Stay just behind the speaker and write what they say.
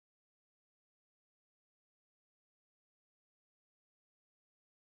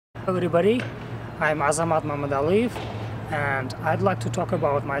Hello everybody, I'm Azamat Mamadaliev and I'd like to talk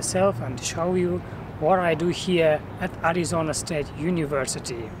about myself and show you what I do here at Arizona State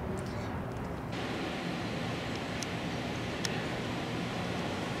University.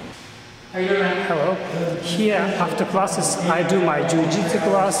 Hello. Here after classes I do my jiu-jitsu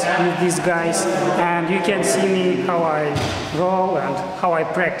class with these guys and you can see me how I roll and how I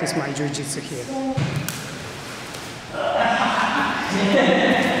practice my jiu-jitsu here.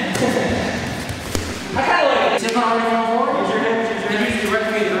 I kind of like it. Tip on everyone forward. You're using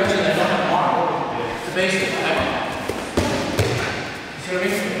directly the direction that I don't want. The basic. You see what I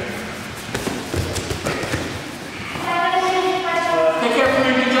mean? Take care for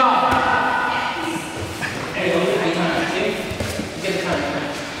your good job. Hey, look at the time. See? You get the time.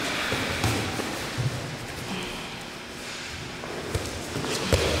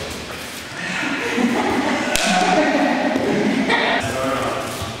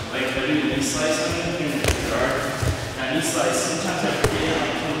 Sometimes I forget I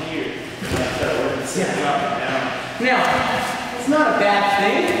come here and I start working sitting up and down. Now, it's not a bad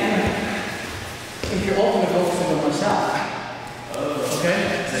thing if you're ultimately focusing on myself. Oh, okay.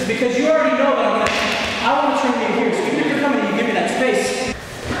 Because you already know that I want to turn you here. So even if you're coming and you give me that space.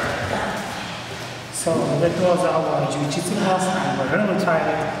 So that was our jiu-jitsu class and we're really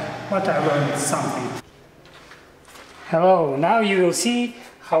tired, but I learned something. Hello, now you will see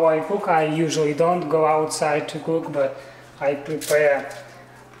how I cook. I usually don't go outside to cook, but I prepare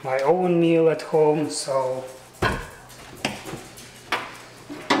my own meal at home, so here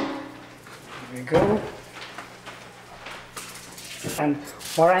we go. And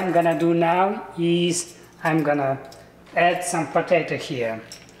what I'm gonna do now is I'm gonna add some potato here.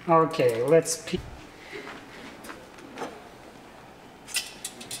 Okay, let's pick.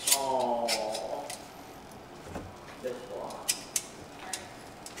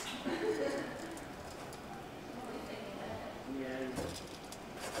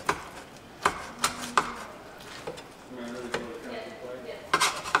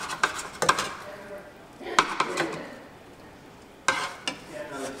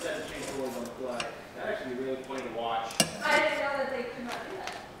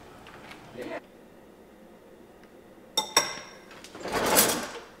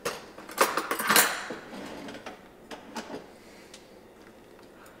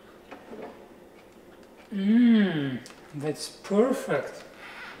 That's perfect.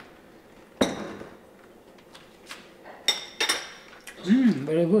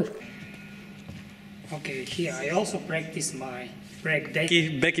 Very good. Okay, here I also practice my break dance.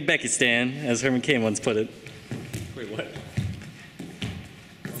 Becky Stan, as Herman Cain once put it. Wait, what?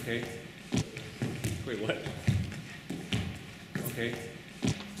 Okay. Wait, what? Okay.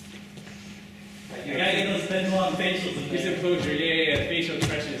 You gotta get those pendulum facials. Please enclosure. Yeah. Facial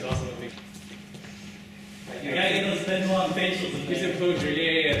expression is also a big. You gotta get those pendulum facials. Please enclosure.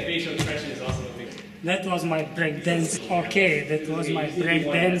 Yeah. Facial expression is also a big. That was my break dance. Okay, that was my break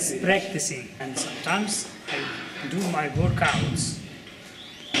dance practicing. And sometimes I do my workouts.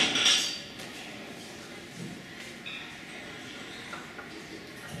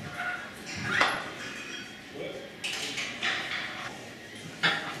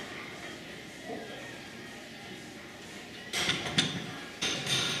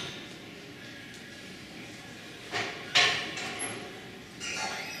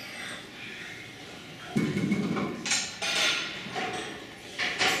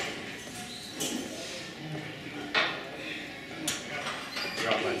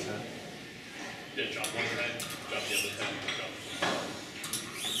 Drop my 10. Yeah, drop one side, drop the other 10, drop.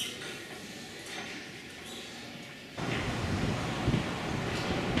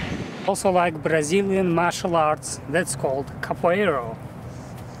 Also like Brazilian martial arts, that's called capoeira.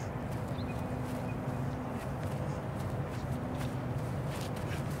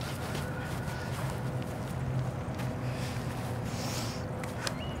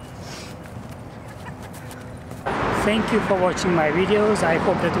 Thank you for watching my videos. I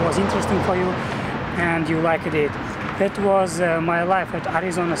hope that was interesting for you and you liked it. That was my life at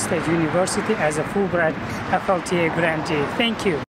Arizona State University as a Fulbright FLTA grantee. Thank you.